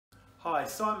Hi,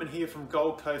 Simon here from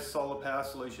Gold Coast Solar Power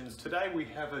Solutions. Today we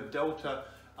have a Delta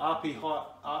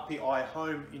RPI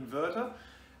home inverter,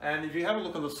 and if you have a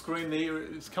look on the screen there,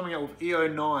 it's coming up with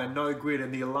E09 No Grid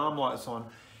and the alarm light's on.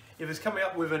 If it's coming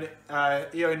up with an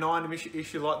E09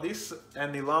 issue like this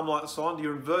and the alarm light's on,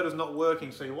 your inverter's not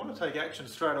working, so you want to take action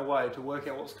straight away to work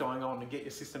out what's going on and get your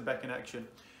system back in action.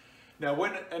 Now,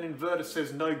 when an inverter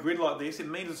says no grid like this, it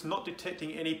means it's not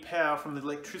detecting any power from the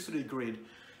electricity grid.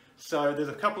 So there's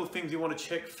a couple of things you want to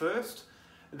check first.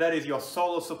 That is, your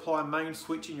solar supply main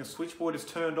switch in your switchboard is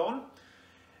turned on.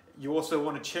 You also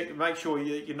want to make sure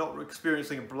you're not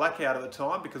experiencing a blackout at the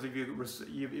time, because if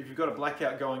you've got a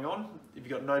blackout going on, if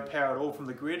you've got no power at all from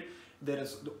the grid, then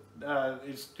it's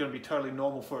going to be totally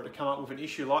normal for it to come up with an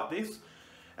issue like this.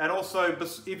 And also,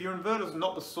 if your inverter is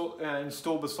not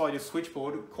installed beside your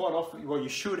switchboard, quite often, well, you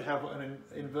should have an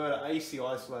inverter AC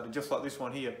isolator, just like this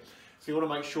one here. So you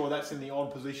want to make sure that's in the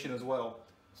on position as well.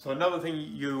 So another thing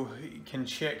you can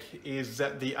check is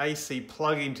that the AC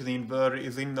plug into the inverter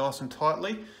is in nice and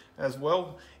tightly as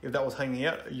well. If that was hanging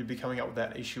out, you'd be coming up with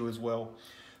that issue as well.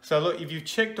 So look, if you've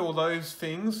checked all those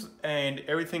things and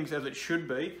everything's as it should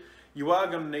be, you are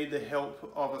going to need the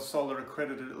help of a solar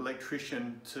accredited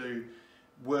electrician to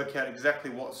work out exactly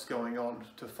what's going on,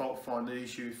 to fault find the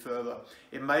issue further.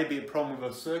 It may be a problem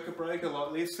with a circuit breaker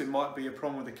like this, it might be a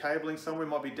problem with the cabling somewhere, it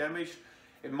might be damaged,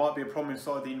 it might be a problem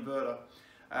inside the inverter,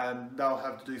 and they'll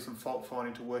have to do some fault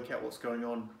finding to work out what's going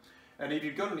on. And if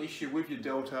you've got an issue with your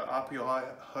Delta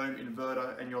RPI home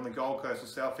inverter and you're on the Gold Coast or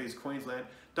South East Queensland,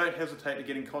 don't hesitate to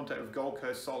get in contact with Gold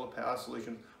Coast Solar Power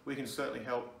Solutions. We can certainly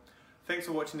help. Thanks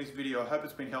for watching this video. I hope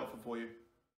it's been helpful for you.